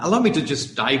Allow me to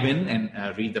just dive in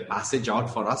and read the passage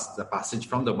out for us, the passage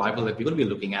from the Bible that we're going to be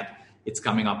looking at. It's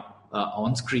coming up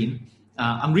on screen.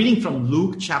 I'm reading from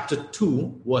Luke chapter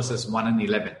 2, verses 1 and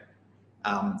 11.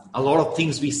 A lot of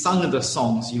things we sung in the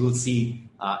songs you will see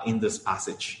in this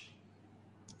passage.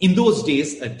 In those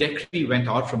days, a decree went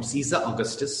out from Caesar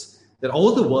Augustus that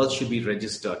all the world should be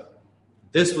registered.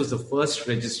 This was the first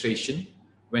registration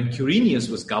when Quirinius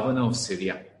was governor of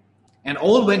Syria. And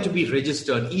all went to be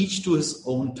registered, each to his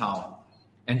own town.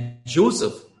 And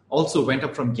Joseph also went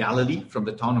up from Galilee, from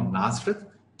the town of Nazareth,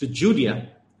 to Judea,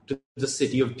 to the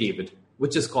city of David,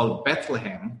 which is called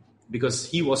Bethlehem, because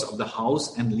he was of the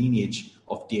house and lineage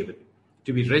of David,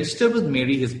 to be registered with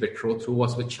Mary, his betrothed, who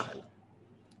was with child.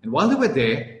 And while they were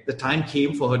there, the time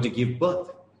came for her to give birth.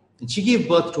 And she gave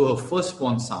birth to her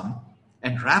firstborn son,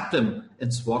 and wrapped him in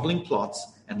swaddling cloths,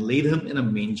 and laid him in a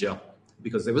manger,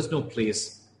 because there was no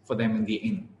place for them in the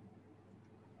inn.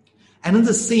 And in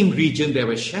the same region there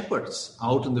were shepherds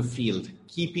out in the field,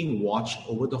 keeping watch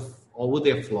over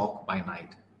their flock by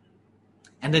night.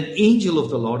 And an angel of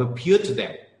the Lord appeared to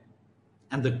them,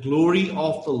 and the glory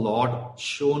of the Lord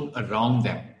shone around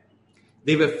them.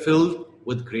 They were filled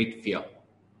with great fear.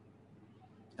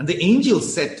 And the angel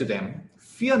said to them,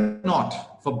 "Fear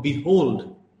not, for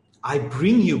behold, I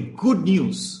bring you good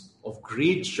news of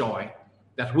great joy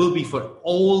that will be for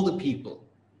all the people.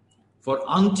 For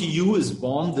unto you is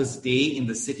born this day in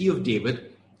the city of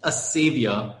David a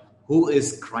Savior, who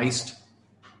is Christ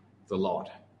the Lord."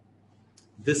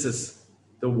 This is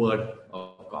the word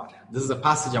of God. This is a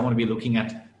passage I want to be looking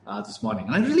at this morning.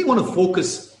 And I really want to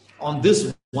focus on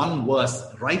this one verse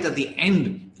right at the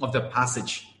end of the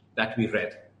passage that we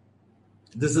read.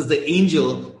 This is the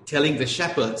angel telling the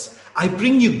shepherds, "I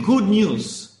bring you good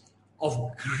news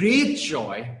of great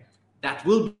joy that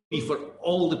will be for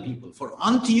all the people. For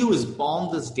unto you is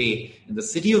born this day in the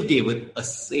city of David a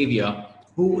Savior,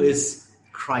 who is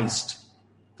Christ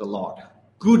the Lord."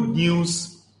 Good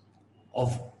news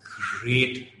of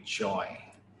great joy.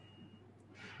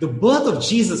 The birth of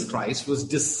Jesus Christ was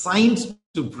designed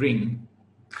to bring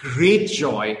great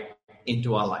joy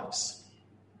into our lives.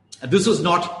 And this was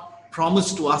not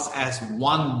promised to us as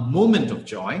one moment of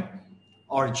joy,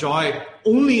 or joy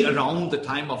only around the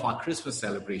time of our Christmas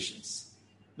celebrations.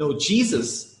 No,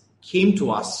 Jesus came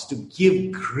to us to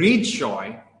give great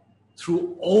joy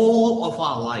through all of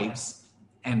our lives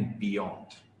and beyond.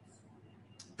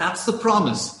 That's the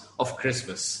promise of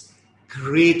Christmas,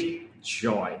 great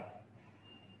joy.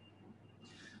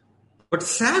 But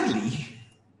sadly,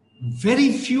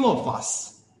 very few of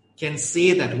us can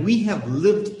say that we have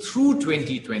lived through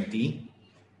 2020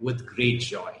 with great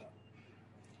joy.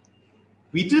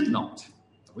 We did not.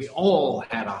 We all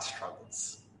had our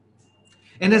struggles.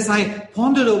 And as I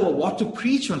pondered over what to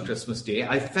preach on Christmas Day,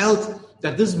 I felt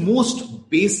that this most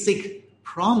basic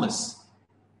promise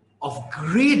of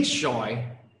great joy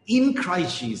in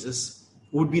Christ Jesus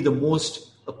would be the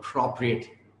most appropriate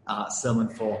sermon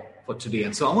for today.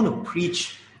 And so I want to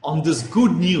preach on this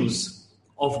good news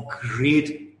of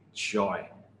great joy.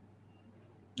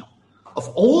 Now, of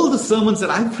all the sermons that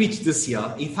I've preached this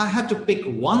year, if I had to pick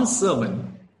one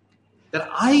sermon that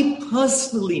I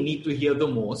personally need to hear the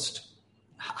most,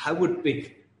 I would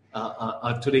pick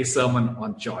today's sermon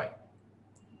on joy.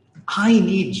 I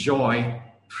need joy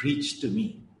preached to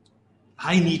me.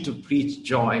 I need to preach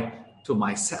joy to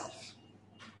myself.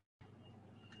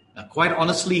 Now, quite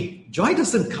honestly, joy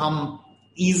doesn't come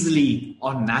easily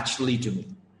or naturally to me.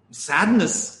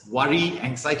 Sadness, worry,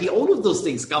 anxiety, all of those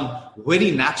things come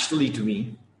very naturally to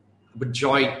me, but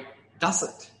joy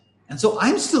doesn't. And so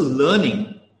I'm still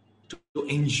learning to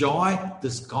enjoy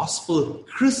this gospel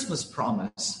Christmas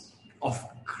promise of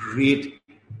great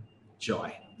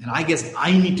joy. And I guess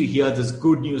I need to hear this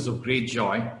good news of great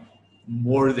joy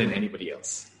more than anybody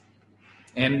else.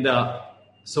 And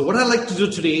so what I'd like to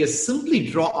do today is simply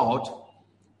draw out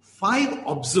 5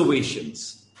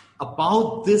 observations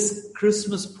about this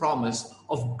Christmas promise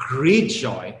of great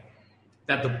joy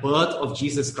that the birth of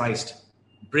Jesus Christ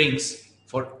brings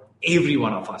for every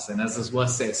one of us. And as this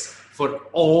verse says, for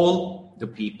all the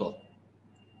people.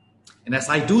 And as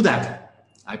I do that,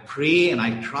 I pray and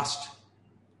I trust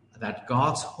that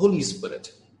God's Holy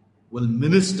Spirit will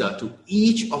minister to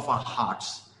each of our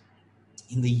hearts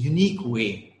in the unique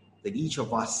way that each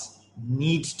of us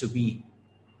needs to be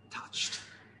touched.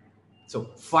 So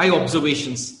 5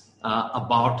 observations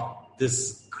about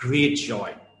this great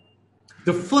joy.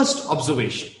 The first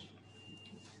observation: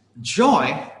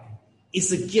 joy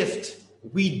is a gift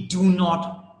we do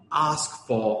not ask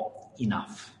for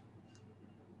enough.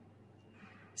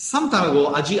 Some time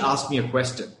ago, Aji asked me a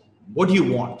question. What do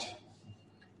you want?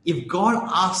 If God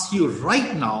asks you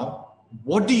right now,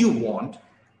 what do you want?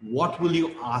 What will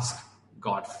you ask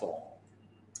God for?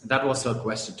 That was her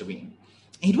question to me.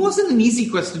 It wasn't an easy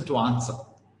question to answer.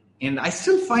 And I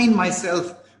still find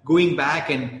myself going back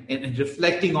and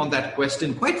reflecting on that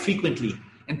question quite frequently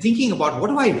and thinking about what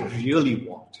do I really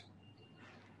want?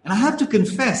 And I have to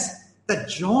confess that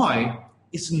joy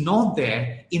is not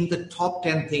there in the top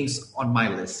 10 things on my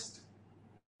list.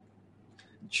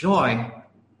 Joy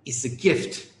is a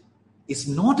gift. It's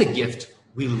not a gift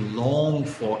we long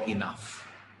for enough.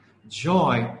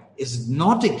 Joy is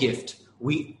not a gift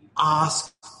we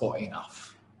ask for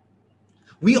enough.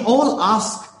 We all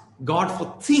ask God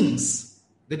for things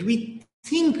that we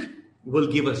think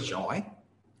will give us joy,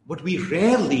 but we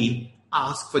rarely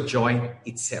ask for joy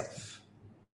itself.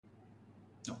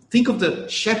 Now, think of the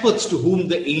shepherds to whom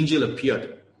the angel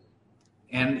appeared.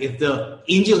 And if the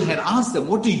angel had asked them,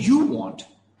 what do you want?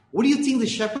 What do you think the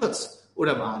shepherds would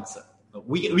have answered?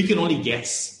 We can only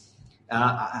guess.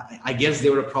 I guess they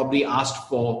would have probably asked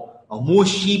for more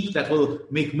sheep that will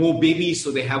make more babies,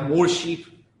 so they have more sheep.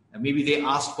 And maybe they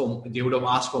would have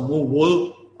asked for more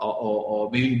wool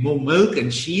or maybe more milk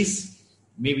and cheese.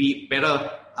 Maybe better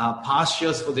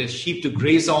pastures for their sheep to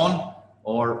graze on,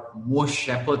 or more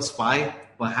shepherd's pie,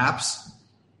 perhaps.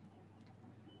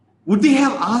 Would they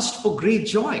have asked for great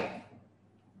joy?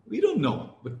 We don't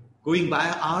know. But going by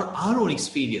our own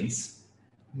experience,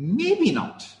 maybe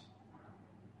not.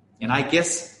 And I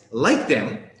guess, like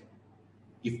them,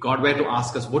 if God were to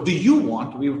ask us, what do you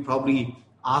want? We would probably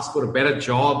ask for a better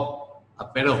job, a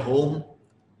better home,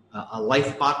 a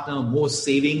life partner, more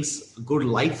savings, a good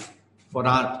life for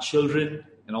our children,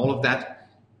 and all of that.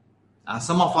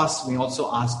 Some of us may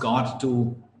also ask God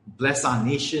to bless our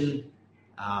nation.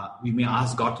 We may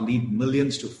ask God to lead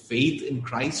millions to faith in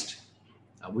Christ.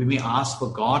 We may ask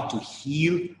for God to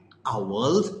heal our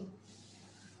world.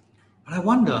 But I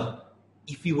wonder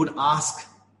if we would ask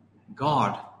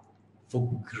God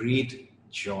for great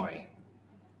joy.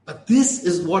 But this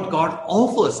is what God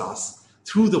offers us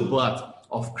through the birth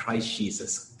of Christ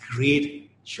Jesus,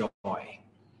 great joy.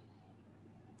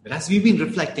 But as we've been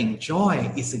reflecting,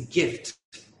 joy is a gift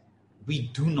we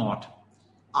do not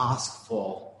ask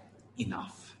for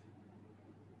enough.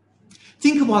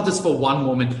 Think about this for one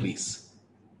moment, please.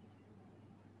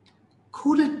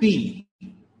 Could it be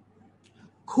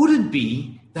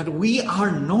that we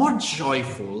are not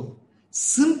joyful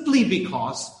simply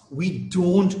because we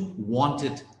don't want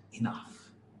it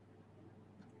enough?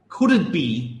 Could it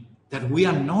be that we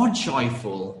are not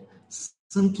joyful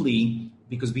simply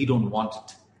because we don't want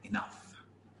it enough?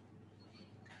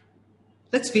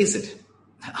 Let's face it,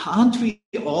 aren't we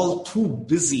all too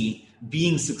busy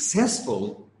being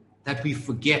successful that we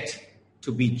forget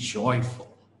to be joyful?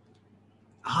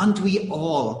 Aren't we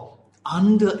all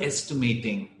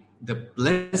underestimating the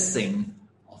blessing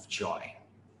of joy?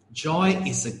 Joy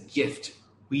is a gift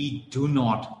we do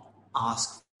not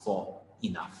ask for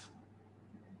enough.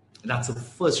 That's the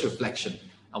first reflection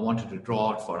I wanted to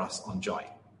draw out for us on joy.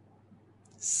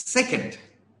 Second,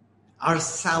 our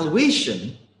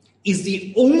salvation is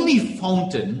the only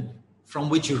fountain from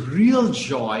which real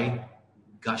joy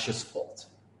gushes forth.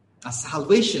 Our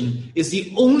salvation is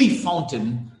the only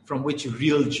fountain from which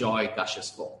real joy gushes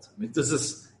forth. If this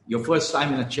is your first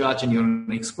time in a church and you're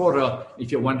an explorer,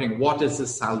 if you're wondering what is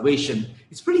this salvation,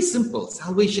 it's pretty simple.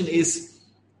 Salvation is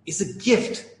a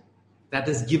gift that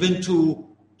is given to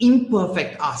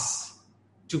imperfect us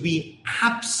to be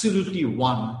absolutely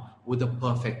one with the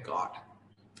perfect God.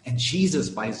 And Jesus,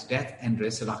 by his death and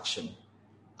resurrection,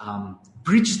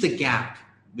 bridged the gap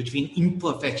between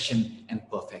imperfection and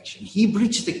perfection. He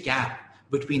bridged the gap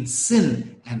between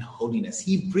sin and holiness.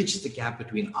 He bridged the gap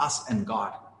between us and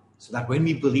God, so that when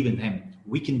we believe in him,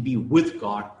 we can be with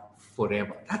God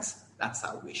forever. That's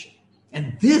salvation.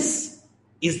 And this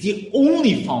is the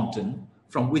only fountain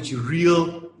from which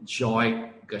real joy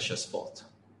gushes forth.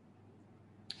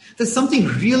 There's something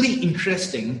really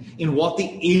interesting in what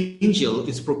the angel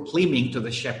is proclaiming to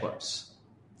the shepherds.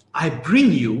 I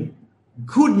bring you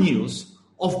good news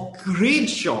of great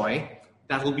joy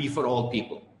that will be for all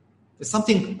people. There's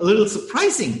something a little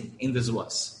surprising in this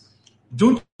verse.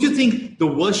 Don't you think the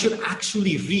verse should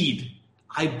actually read,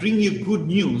 I bring you good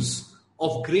news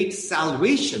of great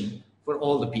salvation for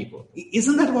all the people?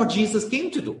 Isn't that what Jesus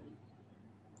came to do?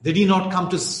 Did he not come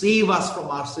to save us from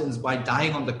our sins by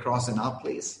dying on the cross in our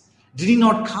place? Did he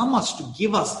not come to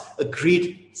give us a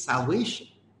great salvation?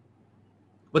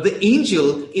 But the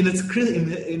angel, in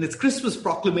its Christmas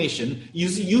proclamation,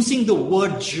 using the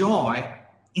word joy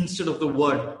instead of the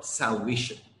word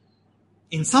salvation.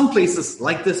 In some places,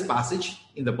 like this passage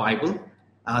in the Bible,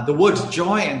 The words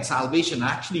joy and salvation are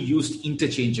actually used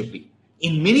interchangeably.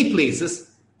 In many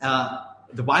places,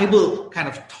 the Bible kind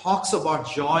of talks about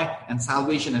joy and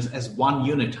salvation as one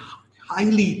unit,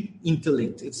 highly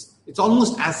interlinked. It's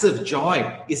almost as if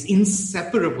joy is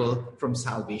inseparable from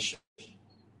salvation.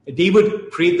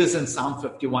 David prayed this in Psalm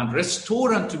 51,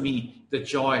 "Restore unto me the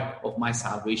joy of my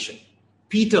salvation."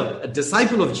 Peter, a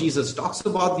disciple of Jesus, talks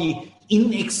about the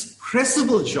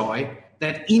inexpressible joy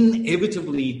that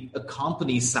inevitably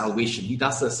accompanies salvation. He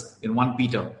does this in 1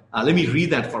 Peter. Let me read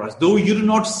that for us. "Though you do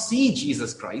not see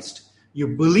Jesus Christ, you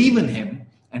believe in him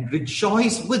and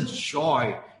rejoice with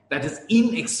joy that is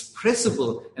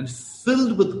inexpressible and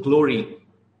filled with glory,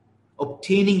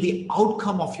 obtaining the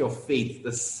outcome of your faith,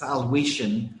 the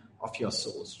salvation of your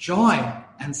souls." Joy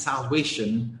and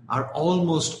salvation are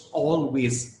almost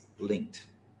always linked.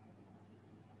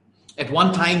 At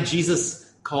one time,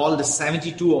 Jesus called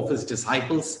 72 of his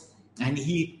disciples, and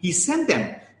he sent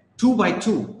them 2 by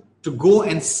 2 to go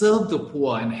and serve the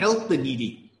poor and help the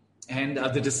needy. And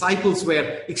the disciples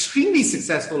were extremely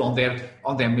successful on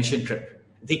their mission trip.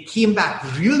 They came back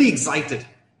really excited,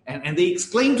 and they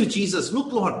exclaimed to Jesus,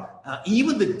 "Look, Lord,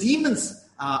 even the demons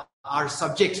are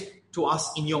subject to us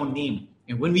in your name."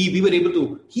 And when we were able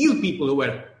to heal people who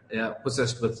were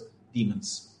possessed with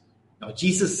demons. Now,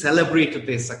 Jesus celebrated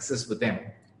their success with them,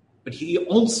 but he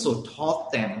also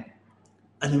taught them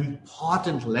an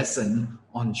important lesson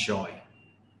on joy.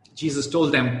 Jesus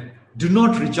told them, "Do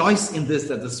not rejoice in this,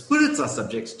 that the spirits are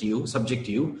subject to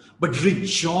you, but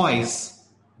rejoice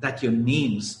that your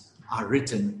names are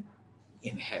written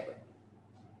in heaven."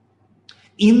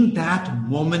 In that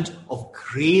moment of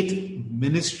great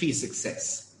ministry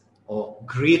success or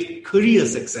great career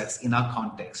success in our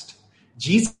context,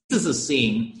 Jesus is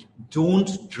saying,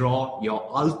 don't draw your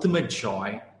ultimate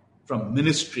joy from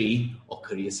ministry or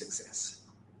career success.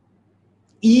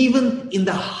 Even in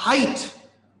the height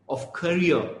of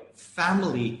career,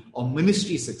 family, or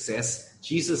ministry success,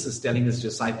 Jesus is telling his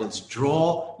disciples,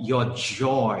 draw your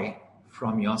joy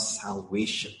from your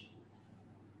salvation.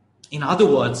 In other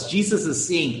words, Jesus is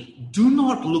saying, do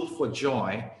not look for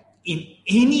joy in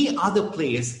any other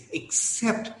place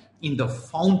except in the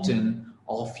fountain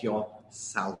of your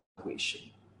salvation.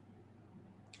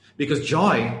 Because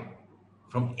joy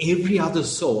from every other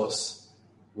source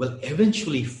will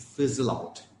eventually fizzle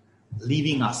out,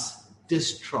 leaving us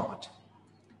distraught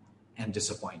and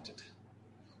disappointed.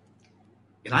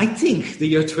 And I think the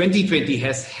year 2020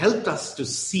 has helped us to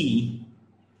see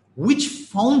which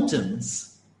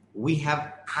fountains we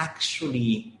have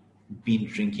actually been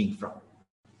drinking from.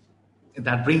 And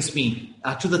that brings me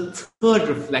to the third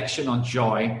reflection on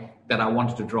joy that I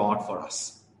wanted to draw out for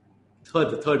us.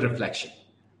 The third reflection.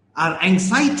 Our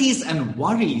anxieties and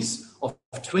worries of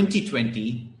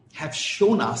 2020 have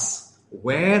shown us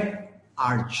where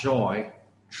our joy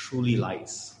truly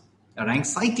lies. Our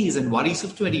anxieties and worries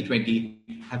of 2020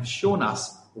 have shown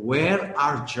us where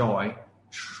our joy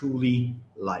truly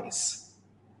lies.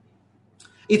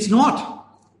 It's not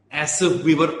as if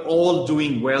we were all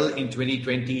doing well in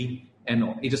 2020,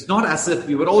 and it is not as if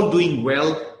we were all doing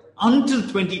well until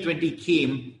 2020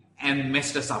 came and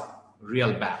messed us up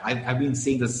real bad. I've been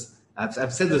saying this,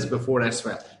 I've said this before as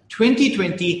well.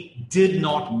 2020 did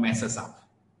not mess us up.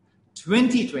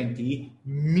 2020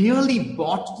 merely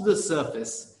brought to the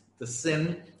surface the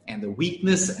sin and the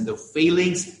weakness and the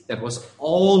failings that was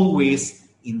always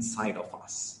inside of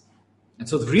us. And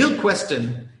so the real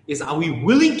question is, are we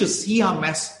willing to see our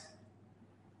mess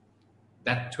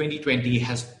that 2020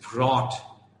 has brought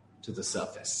to the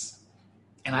surface?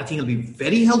 And I think it'll be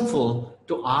very helpful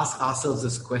to ask ourselves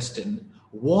this question: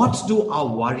 what do our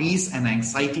worries and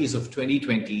anxieties of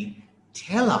 2020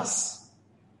 tell us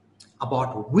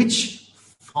about which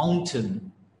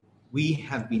fountain we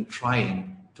have been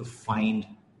trying to find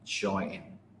joy in?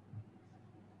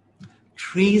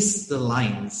 Trace the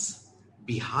lines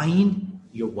behind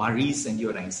your worries and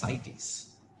your anxieties.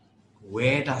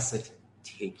 Where does it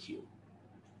take you?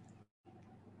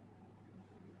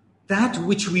 That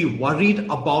which we worried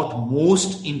about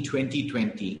most in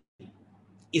 2020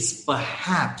 is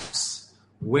perhaps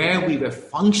where we were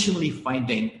functionally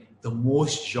finding the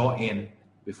most joy in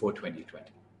before 2020.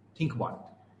 Think about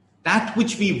it. That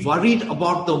which we worried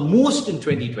about the most in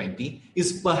 2020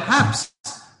 is perhaps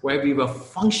where we were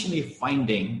functionally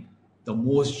finding the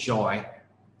most joy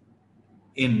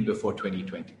in before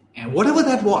 2020. And whatever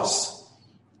that was,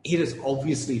 it has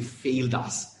obviously failed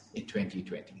us in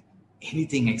 2020.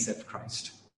 Anything except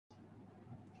Christ.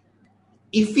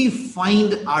 If we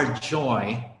find our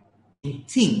joy in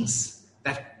things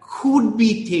that could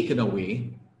be taken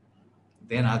away,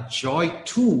 then our joy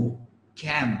too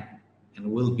can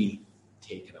and will be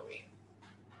taken away.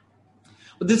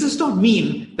 But this does not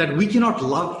mean that we cannot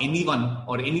love anyone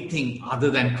or anything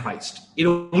other than Christ. It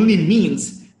only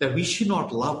means that we should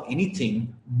not love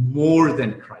anything more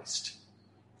than Christ.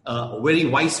 A very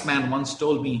wise man once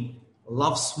told me,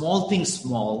 love small things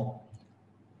small,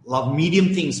 love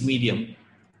medium things medium,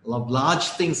 love large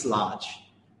things large,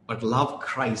 but love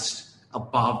Christ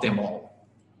above them all.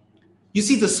 You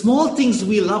see, the small things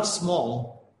we love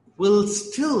small will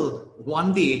still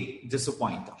one day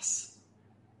disappoint us.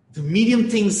 The medium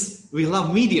things we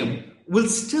love medium will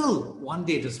still one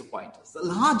day disappoint us. The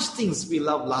large things we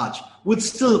love large will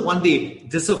still one day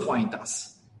disappoint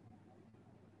us.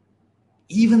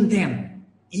 Even then,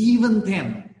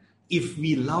 if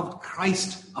we loved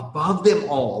Christ above them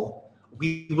all,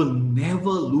 we will never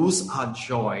lose our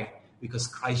joy because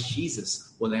Christ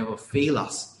Jesus will never fail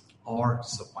us or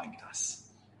disappoint us.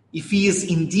 If he is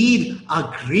indeed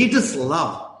our greatest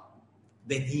love,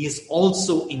 then he is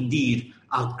also indeed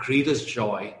our greatest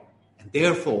joy, and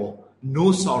therefore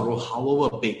no sorrow,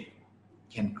 however big,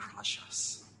 can crush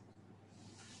us.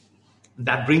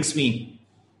 That brings me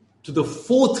to the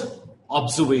fourth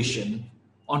observation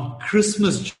on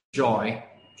Christmas joy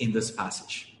in this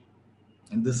passage.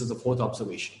 And this is the fourth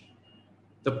observation.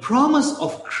 The promise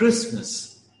of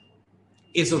Christmas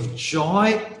is of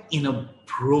joy in a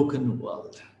broken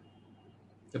world.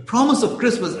 The promise of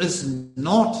Christmas is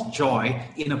not joy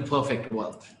in a perfect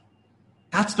world.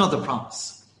 That's not the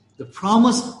promise. The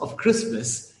promise of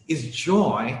Christmas is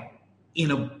joy in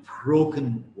a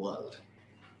broken world.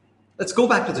 Let's go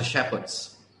back to the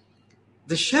shepherds.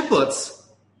 The shepherds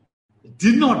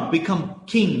did not become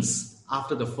kings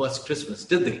after the first Christmas,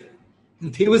 did they?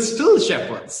 They were still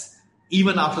shepherds,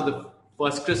 even after the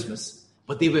first Christmas,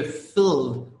 but they were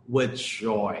filled with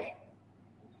joy.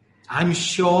 I'm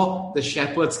sure the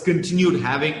shepherds continued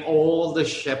having all the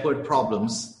shepherd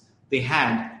problems they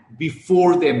had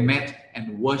before they met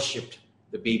and worshipped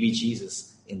the baby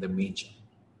Jesus in the manger.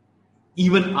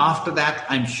 Even after that,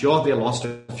 I'm sure they lost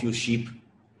a few sheep.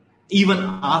 Even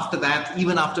after that,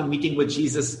 even after meeting with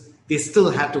Jesus, they still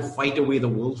had to fight away the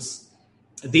wolves.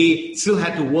 They still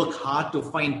had to work hard to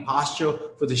find pasture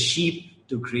for the sheep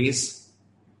to graze.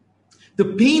 The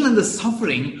pain and the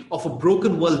suffering of a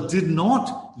broken world did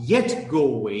not yet go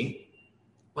away,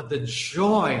 but the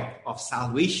joy of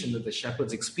salvation that the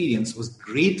shepherds experienced was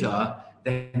greater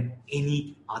than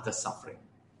any other suffering.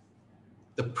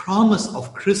 The promise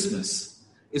of Christmas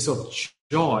is of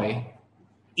joy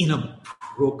in a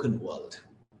broken world.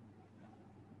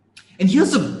 And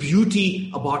here's the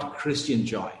beauty about Christian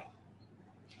joy.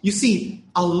 You see,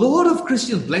 a lot of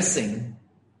Christian blessing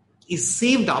is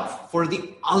saved up for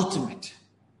the ultimate,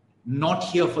 not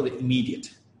here for the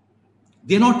immediate.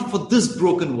 They're not for this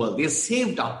broken world. They're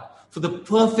saved up for the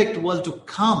perfect world to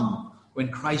come when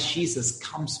Christ Jesus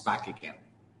comes back again.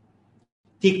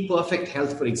 Take perfect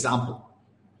health, for example.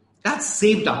 That's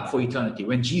saved up for eternity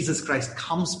when Jesus Christ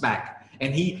comes back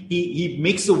and he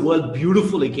makes the world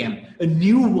beautiful again. A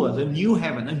new world, a new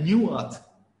heaven, a new earth,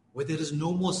 where there is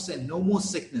no more sin, no more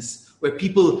sickness, where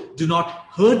people do not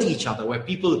hurt each other, where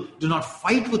people do not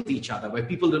fight with each other, where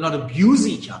people do not abuse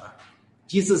each other.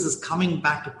 Jesus is coming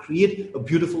back to create a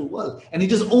beautiful world. And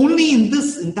it is only in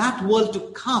that world to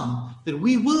come that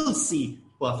we will see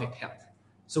perfect health.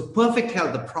 So perfect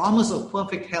health, the promise of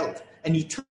perfect health and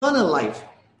eternal life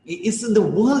is in the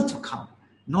world to come,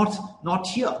 not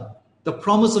here. The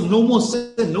promise of no more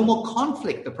sin, no more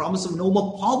conflict, the promise of no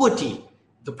more poverty,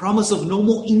 the promise of no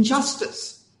more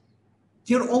injustice.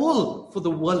 They're all for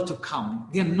the world to come.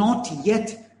 They're not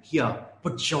yet here.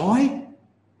 But joy,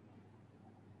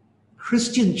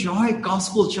 Christian joy,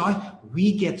 gospel joy,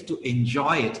 we get to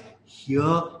enjoy it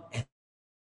here. And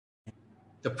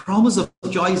the promise of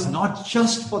joy is not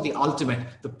just for the ultimate.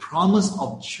 The promise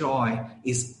of joy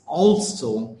is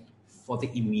also for the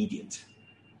immediate.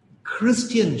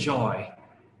 Christian joy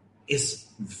is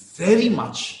very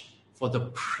much for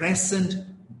the present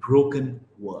broken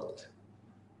world.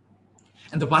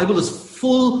 And the Bible is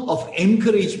full of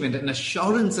encouragement and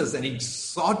assurances and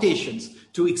exhortations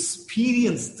to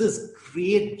experience this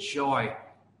great joy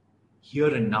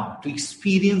here and now, to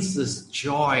experience this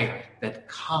joy that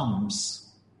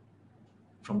comes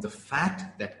from the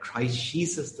fact that Christ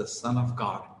Jesus, the Son of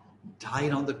God,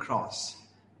 died on the cross,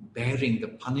 bearing the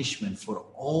punishment for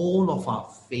all of our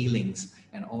failings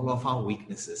and all of our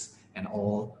weaknesses and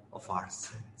all of our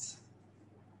sins.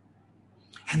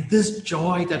 And this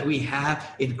joy that we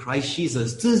have in Christ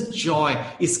Jesus, this joy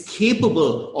is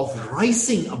capable of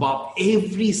rising above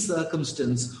every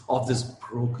circumstance of this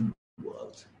broken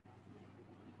world.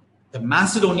 The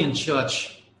Macedonian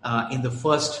church in the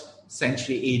first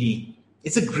century AD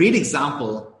It's a great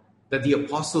example that the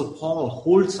Apostle Paul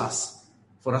holds us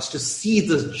for us to see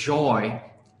this joy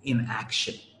in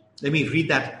action. Let me read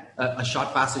that, a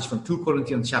short passage from 2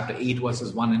 Corinthians chapter 8,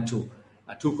 verses 1 and 2.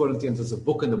 2 Corinthians is a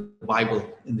book in the Bible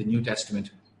in the New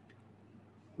Testament.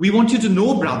 We want you to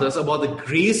know, brothers, about the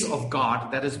grace of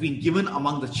God that has been given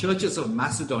among the churches of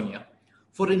Macedonia.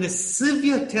 For in a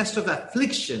severe test of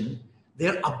affliction,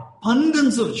 their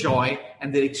abundance of joy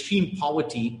and their extreme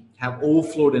poverty have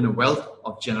overflowed in a wealth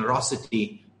of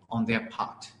generosity on their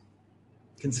part.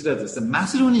 Consider this. The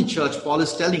Macedonian church, Paul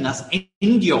is telling us,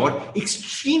 endured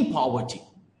extreme poverty.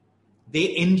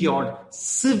 They endured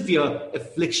severe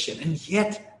affliction, and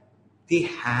yet they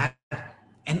had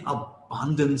an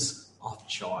abundance of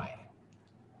joy.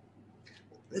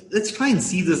 Let's try and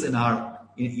see this in our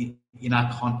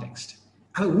context.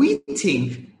 We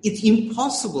think it's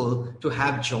impossible to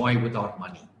have joy without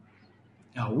money.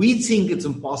 We think it's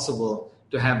impossible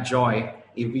to have joy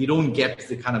if we don't get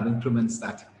the kind of increments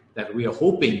that we are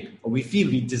hoping or we feel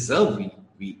we deserve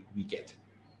we get.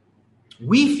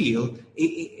 We feel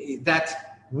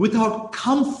that without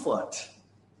comfort,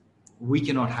 we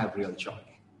cannot have real joy.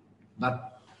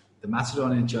 But the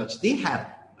Macedonian church, they had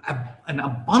an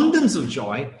abundance of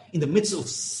joy in the midst of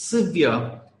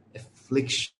severe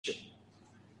affliction.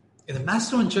 And the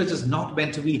Macedonian church is not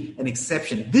meant to be an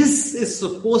exception. This is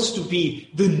supposed to be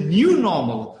the new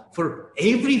normal for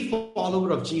every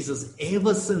follower of Jesus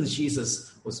ever since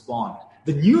Jesus was born.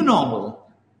 The new normal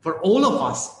for all of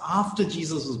us after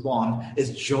Jesus was born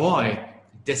is joy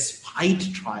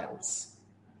despite trials.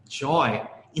 Joy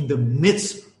in the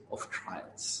midst of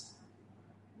trials.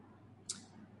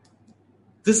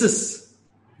 This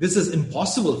is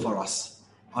impossible for us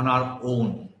on our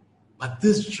own. But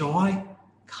this joy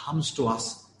comes to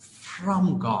us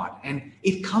from God, and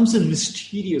it comes in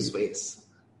mysterious ways.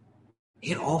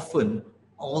 It often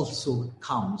also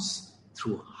comes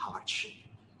through hardship.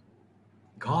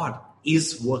 God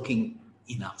is working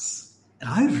in us. And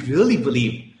I really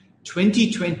believe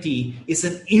 2020 is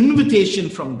an invitation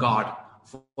from God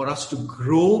for us to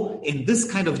grow in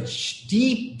this kind of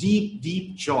deep, deep,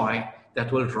 deep joy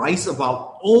that will rise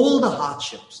above all the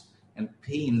hardships and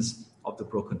pains of the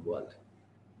broken world.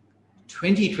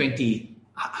 2020,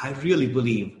 I really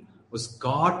believe, was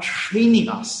God training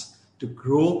us to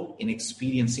grow in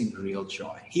experiencing real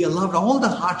joy. He allowed all the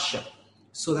hardship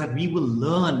so that we will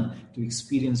learn to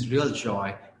experience real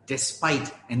joy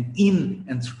despite and in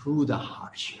and through the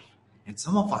hardship. And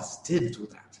some of us did do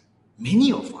that.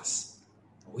 Many of us,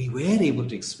 we were able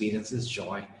to experience this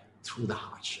joy through the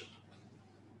hardship.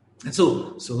 And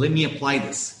so let me apply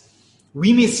this.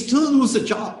 We may still lose a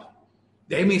job.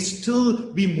 There may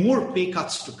still be more pay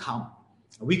cuts to come.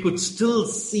 We could still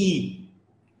see,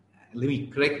 let me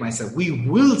correct myself, we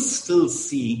will still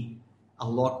see a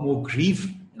lot more grief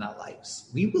in our lives.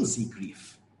 We will see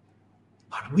grief.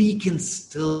 But we can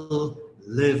still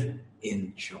live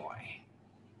in joy.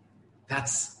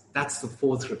 That's the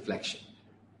fourth reflection.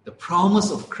 The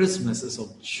promise of Christmas is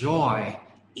of joy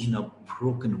in a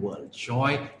broken world.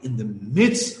 Joy in the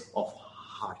midst of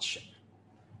hardship.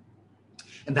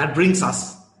 And that brings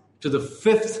us to the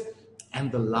fifth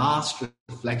and the last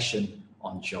reflection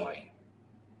on joy.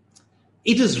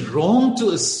 It is wrong to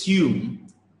assume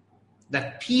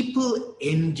that people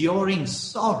enduring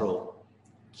sorrow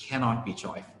cannot be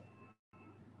joyful.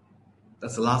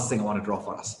 That's the last thing I want to draw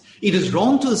for us. It is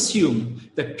wrong to assume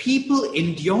that people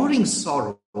enduring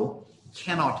sorrow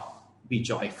cannot be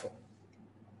joyful.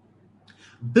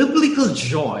 Biblical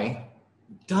joy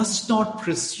does not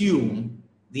presume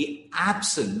the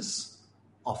absence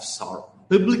of sorrow.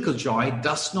 Biblical joy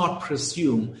does not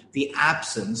presume the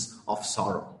absence of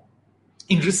sorrow.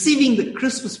 In receiving the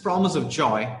Christmas promise of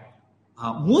joy,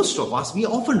 most of us, we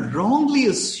often wrongly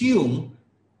assume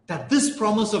that this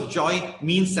promise of joy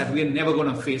means that we are never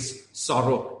going to face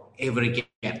sorrow ever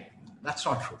again. That's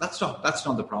not true. That's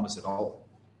not the promise at all.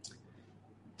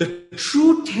 The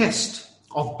true test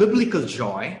of biblical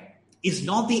joy is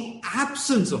not the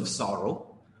absence of sorrow,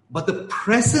 but the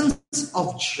presence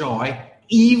of joy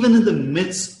even in the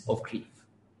midst of grief.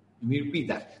 Let me repeat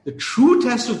that. The true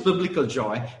test of biblical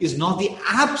joy is not the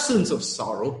absence of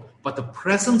sorrow, but the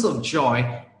presence of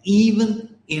joy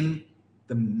even in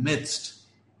the midst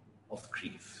of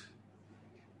grief.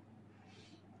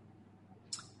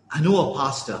 I know a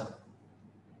pastor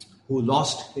who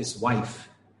lost his wife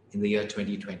in the year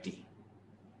 2020.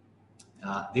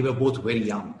 They were both very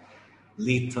young,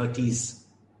 late 30s,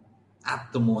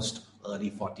 at the most early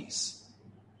 40s.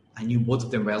 I knew both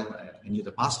of them well. I knew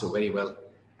the pastor very well.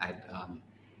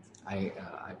 I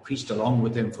preached along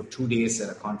with him for 2 days at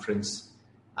a conference.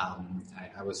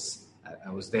 I was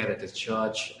I was there at his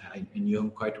church. I knew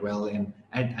him quite well, and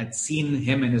I'd seen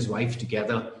him and his wife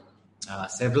together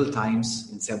several times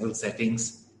in several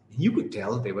settings. And you could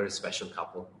tell they were a special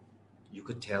couple. You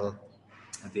could tell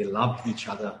they loved each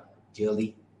other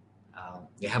dearly.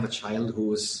 They have a child who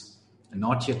was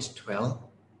not yet 12,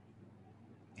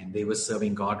 and they were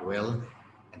serving God well,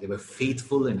 and they were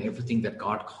faithful in everything that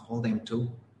God called them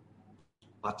to.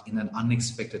 But in an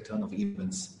unexpected turn of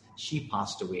events, she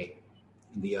passed away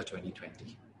in the year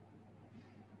 2020.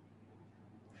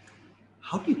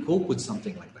 How do you cope with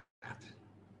something like that?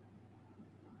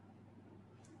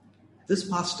 This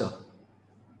pastor,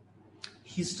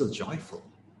 he's still joyful.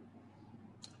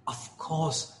 Of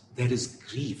course, there is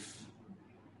grief.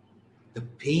 The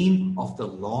pain of the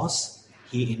loss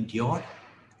he endured,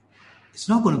 it's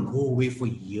not going to go away for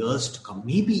years to come.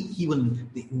 Maybe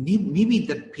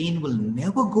that pain will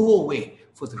never go away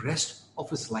for the rest of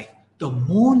his life. The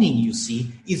mourning, you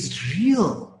see, is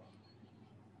real.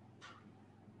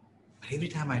 But every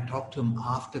time I talk to him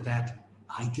after that,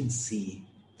 I can see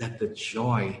that the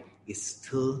joy is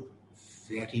still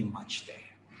very much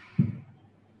there.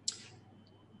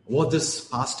 What this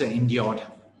pastor endured,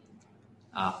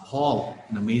 Paul,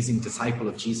 an amazing disciple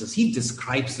of Jesus, he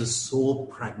describes this so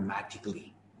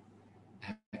pragmatically.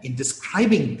 In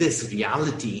describing this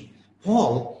reality,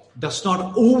 Paul does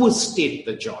not overstate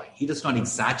the joy. He does not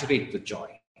exaggerate the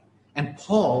joy. And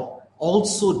Paul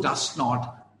also does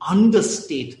not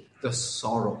understate the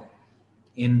sorrow.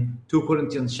 In 2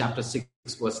 Corinthians chapter 6,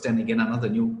 verse 10, again,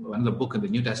 another book in the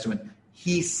New Testament,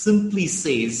 he simply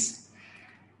says,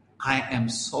 I am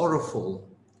sorrowful,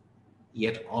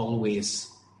 yet always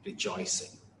rejoicing.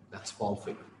 That's Paul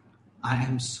for you. I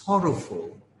am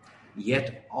sorrowful,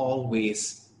 yet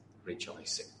always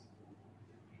rejoicing.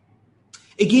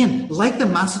 Again, like the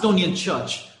Macedonian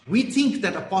church, we think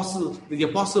that the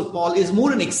Apostle Paul is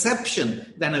more an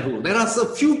exception than a rule. There are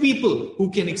so few people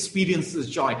who can experience this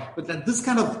joy, but that this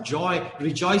kind of joy,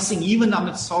 rejoicing even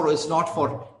amidst sorrow, is not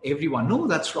for everyone. No,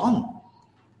 that's wrong.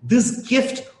 This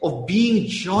gift of being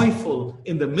joyful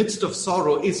in the midst of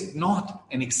sorrow is not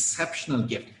an exceptional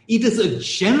gift. It is a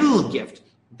general gift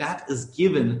that is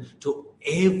given to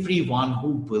everyone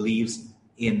who believes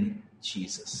in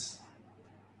Jesus.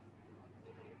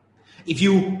 If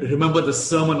you remember the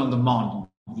Sermon on the Mount,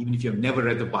 even if you've never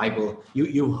read the Bible,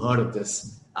 you've heard of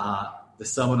this, the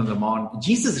Sermon on the Mount.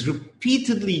 Jesus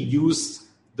repeatedly used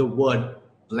the word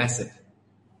blessed.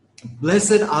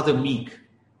 Blessed are the meek.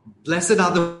 Blessed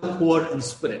are the poor in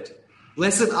spirit.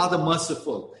 Blessed are the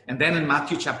merciful. And then in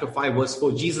Matthew chapter 5, verse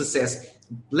 4, Jesus says,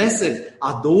 blessed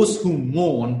are those who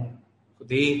mourn, for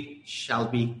they shall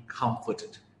be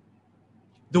comforted.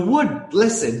 The word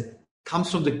blessed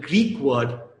comes from the Greek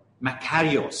word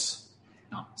makarios.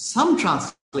 Now, some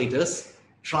translators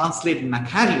translate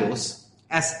makarios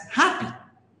as happy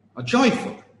or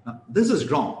joyful. Now, this is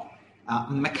wrong.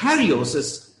 Makarios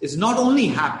is not only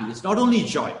happy, it's not only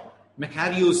joy.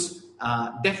 Makarios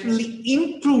definitely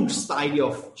includes the idea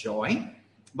of joy,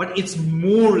 but it's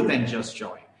more than just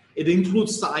joy. It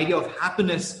includes the idea of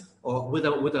happiness with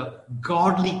a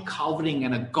godly covering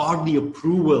and a godly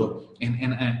approval,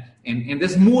 and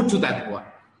there's more to that word.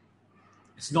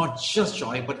 It's not just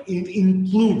joy, but it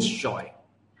includes joy.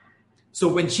 So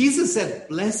when Jesus said,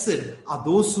 blessed are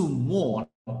those who mourn,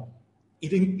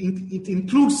 it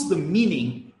includes the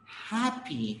meaning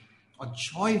happy or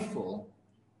joyful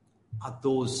are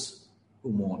those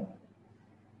who mourn.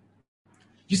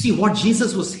 You see, what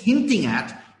Jesus was hinting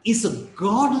at is a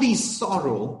godly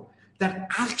sorrow that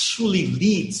actually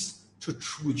leads to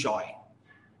true joy.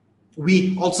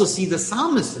 We also see the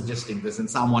psalmist suggesting this in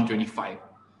Psalm 125.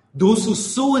 Those who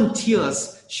sow in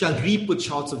tears shall reap with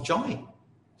shouts of joy.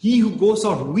 He who goes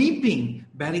out weeping,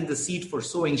 bearing the seed for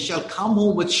sowing, shall come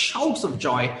home with shouts of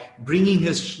joy, bringing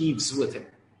his sheaves with him.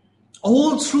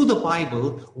 All through the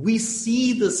Bible, we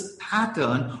see this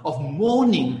pattern of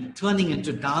mourning turning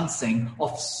into dancing,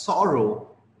 of sorrow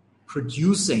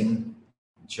producing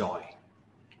joy.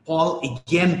 Paul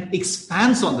again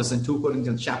expands on this in 2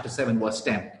 Corinthians chapter 7, verse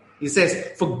 10. He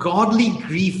says, for godly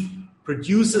grief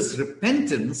produces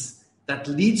repentance that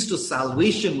leads to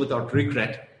salvation without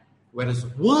regret, whereas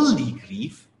worldly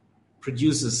grief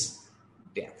produces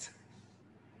death.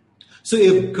 So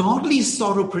if godly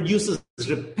sorrow produces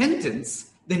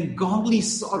repentance, then godly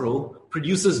sorrow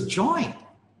produces joy.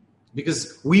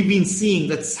 Because we've been seeing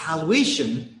that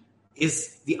salvation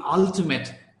is the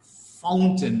ultimate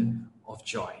fountain of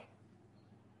joy.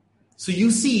 So you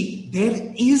see,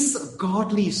 there is a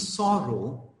godly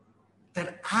sorrow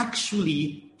that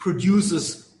actually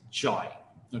produces joy.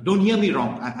 Now, don't hear me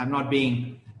wrong. I'm not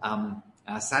being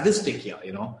sadistic here,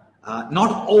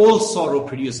 Not all sorrow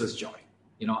produces joy.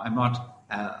 I'm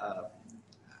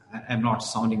not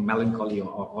sounding melancholy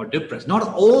or depressed. Not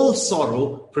all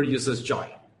sorrow produces joy.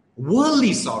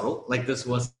 Worldly sorrow, like this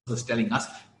verse is telling us,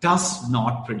 does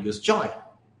not produce joy.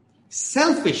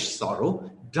 Selfish sorrow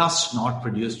does not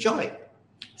produce joy.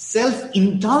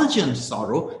 Self-indulgent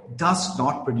sorrow does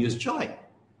not produce joy.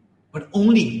 But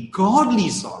only godly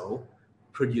sorrow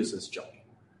produces joy.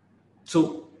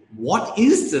 So what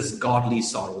is this godly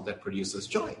sorrow that produces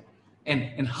joy?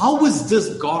 And how is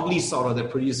this godly sorrow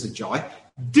that produces joy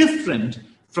different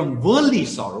from worldly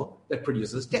sorrow that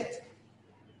produces death?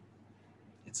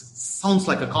 It sounds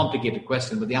like a complicated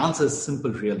question, but the answer is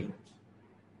simple, really.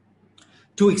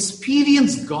 To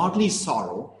experience godly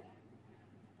sorrow,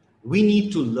 we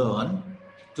need to learn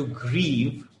to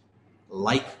grieve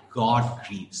like God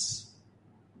grieves.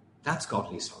 That's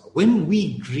godly sorrow. When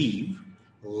we grieve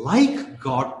like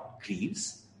God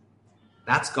grieves,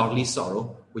 that's godly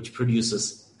sorrow, which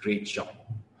produces great joy.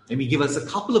 Let me give us a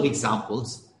couple of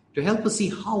examples to help us see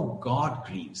how God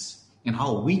grieves and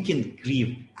how we can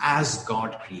grieve as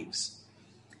God grieves.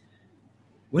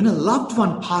 When a loved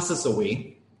one passes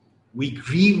away, we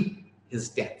grieve his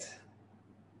death.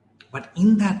 But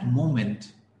in that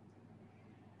moment,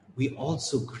 we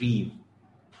also grieve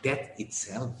death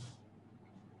itself.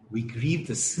 We grieve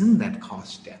the sin that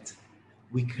caused death.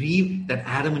 We grieve that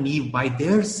Adam and Eve, by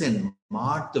their sin,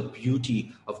 marred the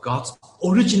beauty of God's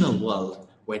original world,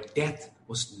 where death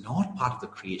was not part of the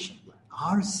creation.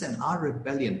 Our sin, our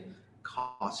rebellion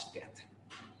caused death.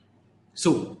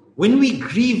 So when we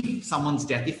grieve someone's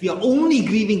death, if we are only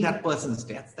grieving that person's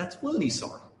death, that's worldly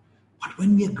sorrow. But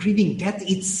when we are grieving death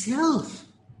itself,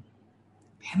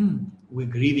 then we're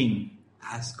grieving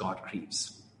as God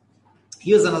grieves.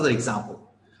 Here's another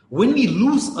example. When we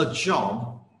lose a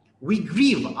job, we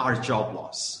grieve our job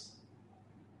loss.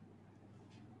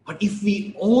 But if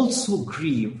we also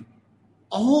grieve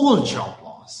all job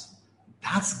loss,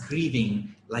 that's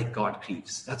grieving like God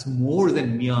grieves. That's more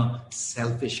than mere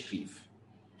selfish grief.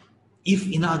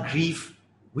 If in our grief,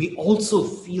 we also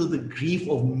feel the grief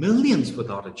of millions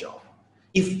without a job,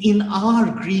 if in our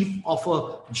grief of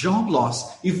a job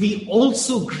loss, if we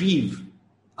also grieve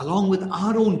along with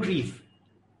our own grief,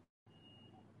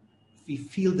 if we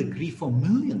feel the grief of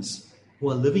millions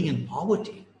who are living in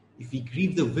poverty, if we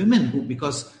grieve the women who,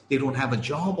 because they don't have a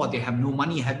job or they have no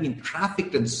money, have been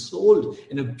trafficked and sold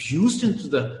and abused into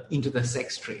the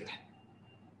sex trade.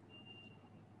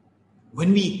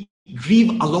 When we grieve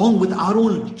along with our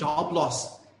own job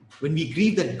loss, when we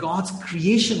grieve that God's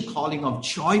creation calling of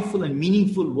joyful and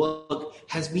meaningful work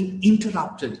has been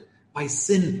interrupted by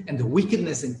sin and the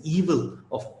wickedness and evil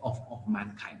of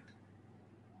mankind.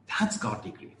 That's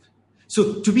godly grief.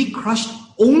 So to be crushed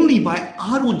only by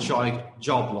our own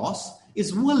job loss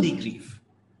is worldly grief.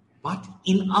 But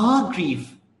in our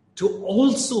grief, to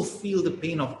also feel the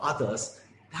pain of others,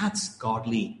 that's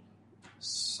godly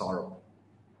sorrow.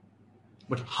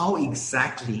 But how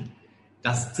exactly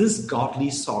does this godly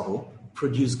sorrow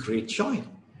produce great joy?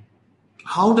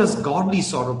 How does godly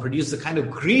sorrow produce the kind of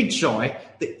great joy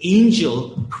the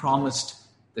angel promised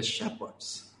the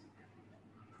shepherds?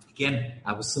 Again, I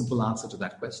have a simple answer to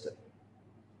that question.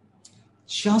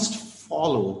 Just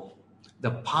follow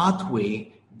the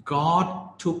pathway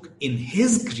God took in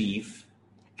his grief,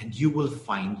 and you will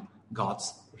find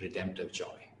God's redemptive joy.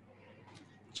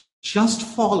 Just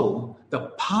follow the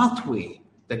pathway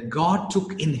that God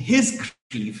took in his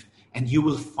grief, and you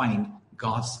will find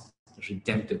God's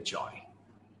redemptive joy.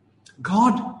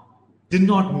 God did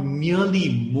not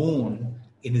merely mourn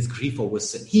in his grief over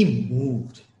sin. He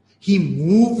moved. He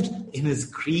moved in his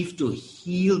grief to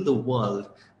heal the world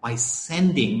by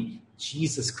sending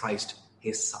Jesus Christ,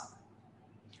 his son.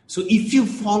 So if you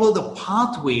follow the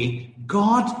pathway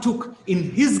God took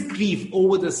in his grief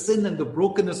over the sin and the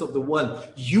brokenness of the world,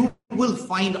 you will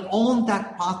find on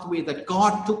that pathway that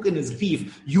God took in his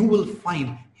grief, you will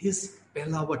find his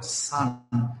beloved son,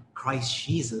 Christ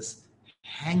Jesus,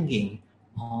 hanging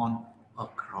on a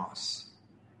cross.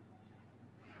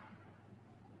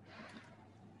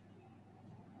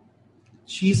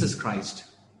 Jesus Christ,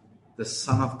 the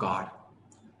Son of God,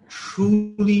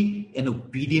 truly and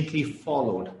obediently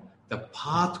followed the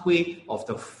pathway of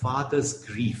the Father's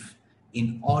grief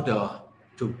in order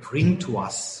to bring to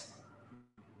us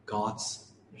God's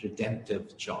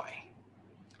redemptive joy.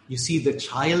 You see, the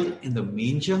child in the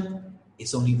manger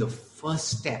is only the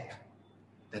first step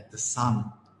that the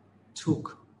Son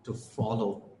took to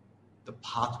follow the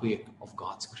pathway of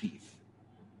God's grief.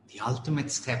 The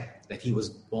ultimate step that he was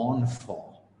born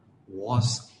for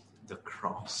was the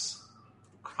cross.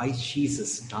 Christ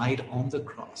Jesus died on the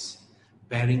cross,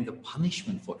 bearing the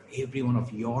punishment for every one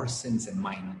of your sins and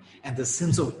mine, and the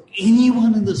sins of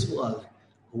anyone in this world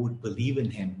who would believe in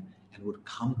him and would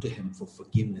come to him for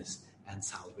forgiveness and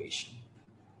salvation.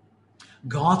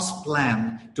 God's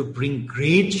plan to bring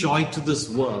great joy to this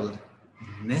world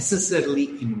necessarily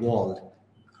involved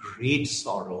great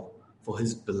sorrow for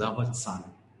his beloved Son,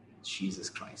 Jesus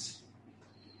Christ.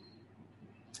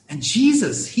 And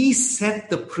Jesus, he set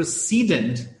the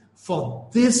precedent for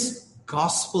this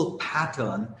gospel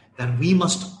pattern that we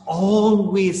must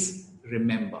always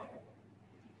remember.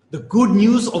 The good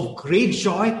news of great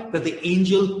joy that the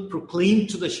angel proclaimed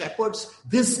to the shepherds,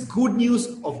 this good news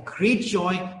of great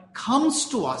joy comes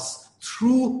to us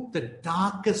through the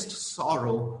darkest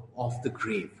sorrow of the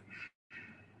grave.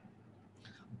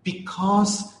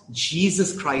 Because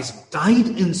Jesus Christ died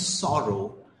in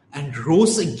sorrow and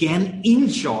rose again in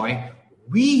joy,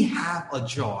 we have a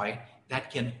joy that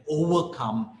can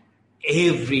overcome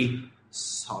every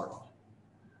sorrow.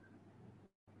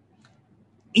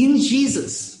 In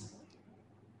Jesus,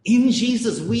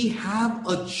 we have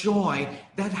a joy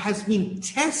that has been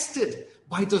tested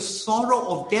by the sorrow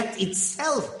of death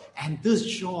itself, and this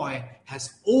joy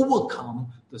has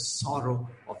overcome the sorrow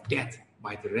of death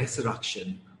by the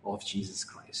resurrection of Jesus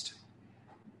Christ.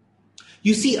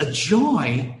 You see, a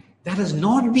joy that has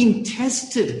not been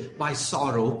tested by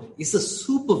sorrow is a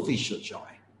superficial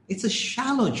joy. It's a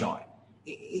shallow joy.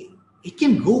 It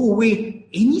can go away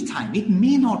anytime. It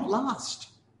may not last.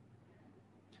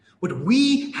 But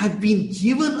we have been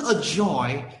given a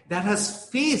joy that has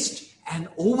faced and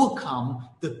overcome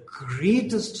the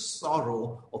greatest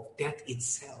sorrow of death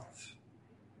itself.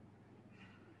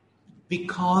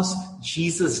 Because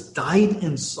Jesus died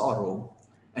in sorrow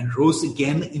and rose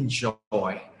again in joy,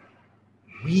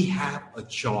 we have a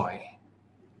joy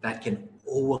that can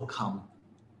overcome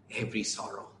every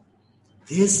sorrow.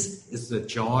 This is the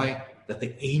joy that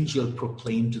the angel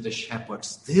proclaimed to the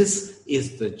shepherds. This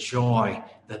is the joy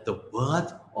that the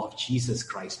birth of Jesus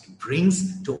Christ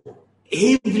brings to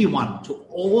everyone, to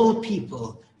all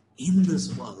people in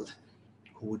this world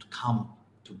who would come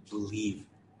to believe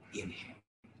in him.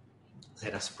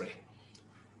 Let us pray.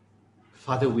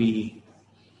 Father, we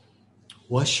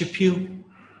worship you,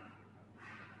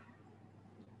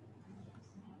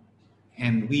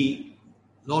 and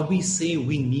Lord, we say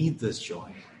we need this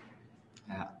joy.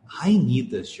 I need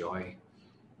this joy.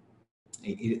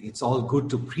 It's all good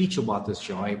to preach about this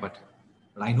joy, but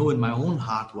I know in my own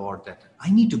heart, Lord, that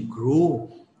I need to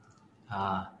grow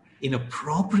in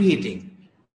appropriating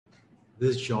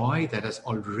this joy that has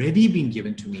already been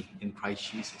given to me in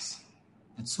Christ Jesus.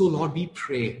 And so, Lord, we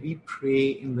pray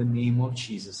in the name of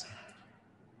Jesus.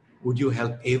 Would you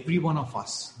help every one of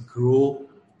us grow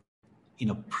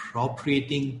in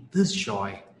appropriating this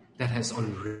joy that has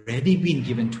already been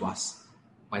given to us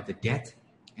by the death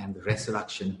and the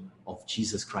resurrection of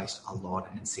Jesus Christ, our Lord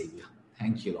and Savior.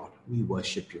 Thank you, Lord. We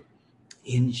worship you.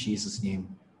 In Jesus'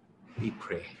 name we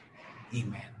pray.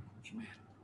 Amen. Amen.